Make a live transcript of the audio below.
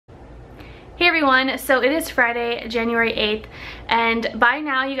everyone, so it is Friday, January 8th, and by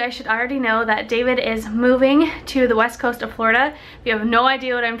now you guys should already know that David is moving to the west coast of Florida. If you have no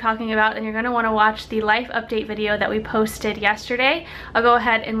idea what I'm talking about, then you're going to want to watch the life update video that we posted yesterday. I'll go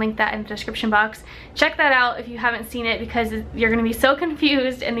ahead and link that in the description box. Check that out if you haven't seen it, because you're going to be so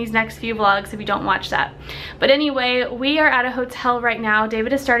confused in these next few vlogs if you don't watch that. But anyway, we are at a hotel right now.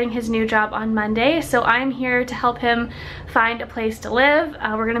 David is starting his new job on Monday, so I'm here to help him find a place to live.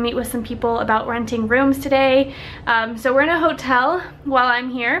 We're going to meet with some people about renting rooms today. So we're in a hotel while I'm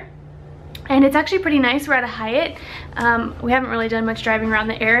here, and it's actually pretty nice. We're at a Hyatt. We haven't really done much driving around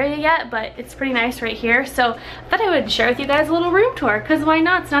the area yet, but it's pretty nice right here. So I thought I would share with you guys a little room tour, because why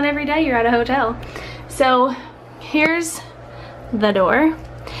not? It's not every day you're at a hotel. So here's the door,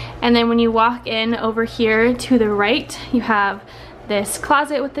 and then when you walk in over here to the right, you have this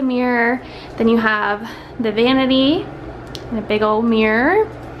closet with the mirror, then you have the vanity and a big old mirror,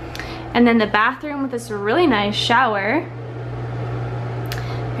 and then the bathroom with this really nice shower.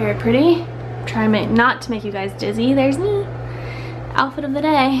 Very pretty. Try not to make you guys dizzy. There's me. Outfit of the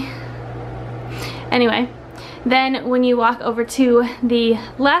day. Anyway, then when you walk over to the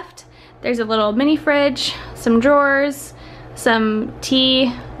left, there's a little mini fridge, some drawers, some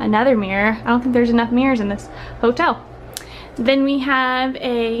tea, another mirror. I don't think there's enough mirrors in this hotel. Then we have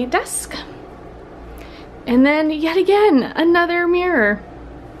a desk, and then yet again another mirror,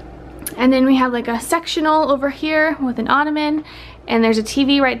 and then we have like a sectional over here with an ottoman, and there's a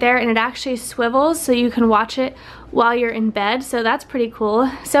TV right there, and it actually swivels so you can watch it while you're in bed, so that's pretty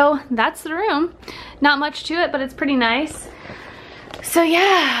cool. So that's the room. Not much to it, but it's pretty nice. So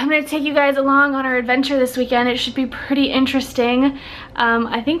yeah, I'm gonna take you guys along on our adventure this weekend. It should be pretty interesting.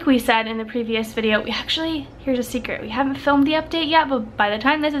 I think we said in the previous video, here's a secret, we haven't filmed the update yet, but by the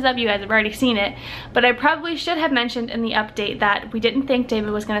time this is up, you guys have already seen it. But I probably should have mentioned in the update that we didn't think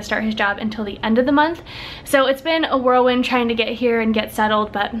David was gonna start his job until the end of the month. So it's been a whirlwind trying to get here and get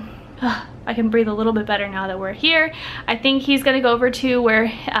settled, but I can breathe a little bit better now that we're here. I think he's gonna go over to where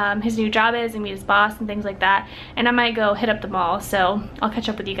his new job is and meet his boss and things like that. And I might go hit up the mall, so I'll catch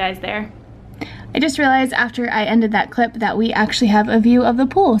up with you guys there. I just realized after I ended that clip that we actually have a view of the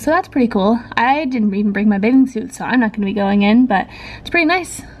pool, so that's pretty cool. I didn't even bring my bathing suit, so I'm not gonna be going in, but it's pretty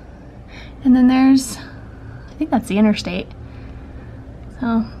nice. And then there's, I think that's the interstate.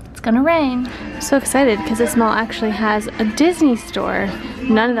 So it's gonna rain. I'm so excited because this mall actually has a Disney store.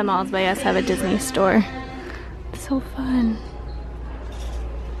 None of the malls by us have a Disney store. It's so fun.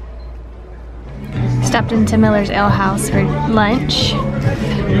 Stopped into Miller's Ale House for lunch.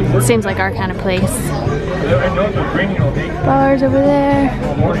 Seems like our kind of place. Bars over there.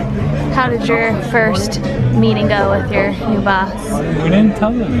 How did your first meeting go with your new boss? We didn't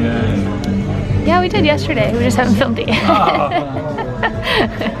tell them yet. Yeah, we did yesterday. We just haven't filmed it yet.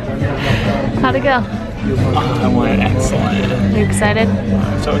 How'd it go? I went excellent. Are you excited?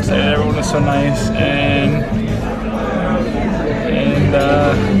 I'm so excited. Everyone was so nice, and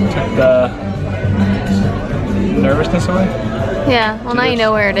took the nervousness away. Yeah, well now you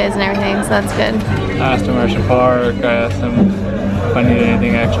know where it is and everything, so that's good. I asked him where I should park. I asked him if I needed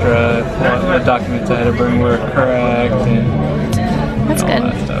anything extra, if the documents I had to bring were correct, and that's all good.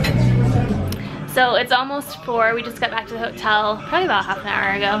 That stuff. So it's almost 4. We just got back to the hotel probably about half an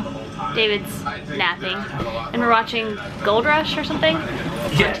hour ago. David's napping, and we're watching Gold Rush or something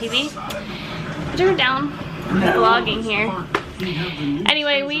on TV. I turned down vlogging here.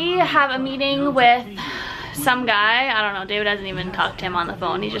 Anyway, we have a meeting with some guy. I don't know, David hasn't even talked to him on the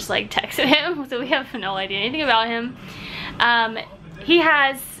phone. He just like texted him, so we have no idea anything about him. He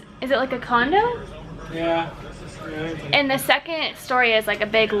has, is it like a condo? Yeah. And the second story is like a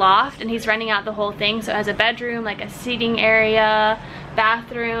big loft, and he's renting out the whole thing, so it has a bedroom, like a seating area,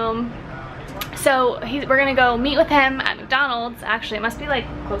 bathroom. So we're gonna go meet with him at McDonald's. Actually, it must be like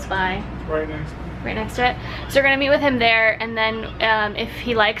close by. Right next to it. So we're gonna meet with him there, and then if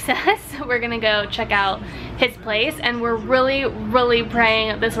he likes us, we're gonna go check out his place. And we're really praying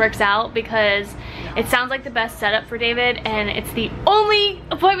that this works out, because it sounds like the best setup for David, and it's the only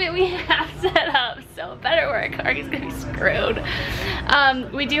appointment we have set up, so it better work or he's gonna be screwed.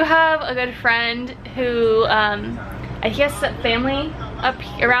 We do have a good friend who I guess family up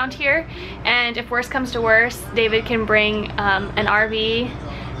around here, and if worse comes to worse, David can bring an RV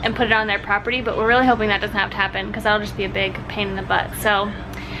and put it on their property, but we're really hoping that doesn't have to happen, because that'll just be a big pain in the butt. So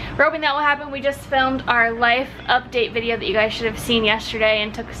we're hoping that will happen. We just filmed our life update video that you guys should have seen yesterday,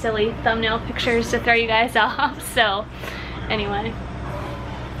 and took silly thumbnail pictures to throw you guys off. So anyway,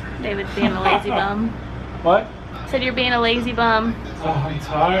 David's being a lazy bum. What? Said you're being a lazy bum. Oh, I'm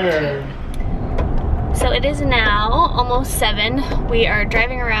tired. So it is now almost 7. We are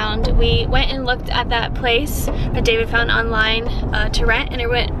driving around. We went and looked at that place that David found online to rent, and it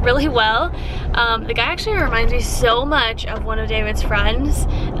went really well. The guy actually reminds me so much of one of David's friends.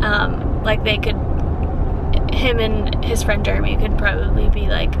 Like they could, him and his friend Jeremy could probably be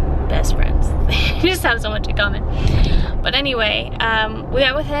like best friends. They just have so much in common. But anyway, we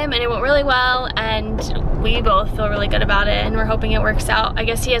went with him and it went really well, and we both feel really good about it, and we're hoping it works out. I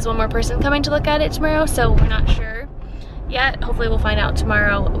guess he has one more person coming to look at it tomorrow, so we're not sure yet. Hopefully we'll find out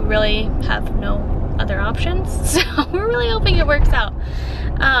tomorrow. We really have no other options, so we're really hoping it works out.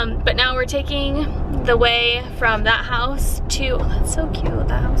 But now we're taking the way from that house to, oh, that's so cute,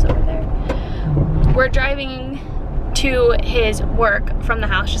 that house over there. We're driving to his work from the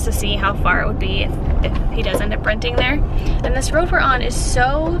house just to see how far it would be if he does end up renting there. And this road we're on is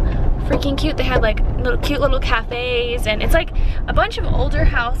so freaking cute. They had like cute little cafes, and it's like a bunch of older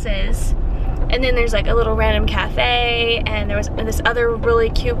houses, and then there's like a little random cafe, and there was this other really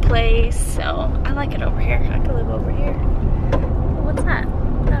cute place. So I like it over here. I could live over here. What's that?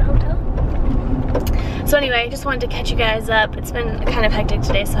 Is that a hotel? So anyway, just wanted to catch you guys up. It's been kind of hectic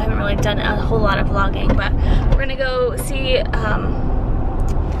today, so I haven't really done a whole lot of vlogging, but we're gonna go see,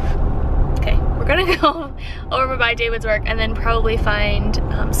 we're gonna go over by David's work and then probably find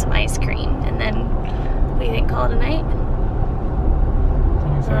some ice cream, and then, what do you think, call it a night?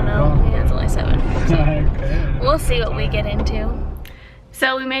 I don't know, yeah, it's only 7. So we'll see what we get into.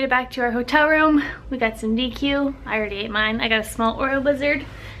 So we made it back to our hotel room. We got some DQ. I already ate mine. I got a small Oreo Blizzard.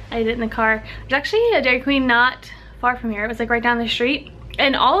 I ate it in the car. There's actually a Dairy Queen not far from here. It was like right down the street.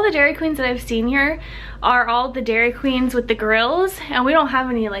 And all of the Dairy Queens that I've seen here are all the Dairy Queens with the grills. And we don't have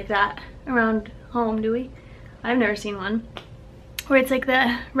any like that around home, do we? I've never seen one. Where it's like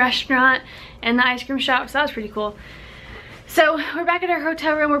the restaurant and the ice cream shop. So that was pretty cool. So we're back at our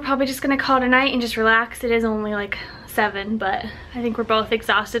hotel room. We're probably just gonna call it a night and just relax. It is only like 7, but I think we're both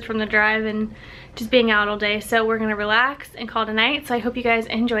exhausted from the drive and just being out all day, so we're gonna relax and call it a night. So I hope you guys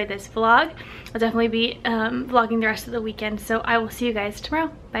enjoyed this vlog. I'll definitely be vlogging the rest of the weekend, so I will see you guys tomorrow.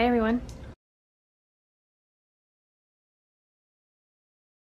 Bye everyone.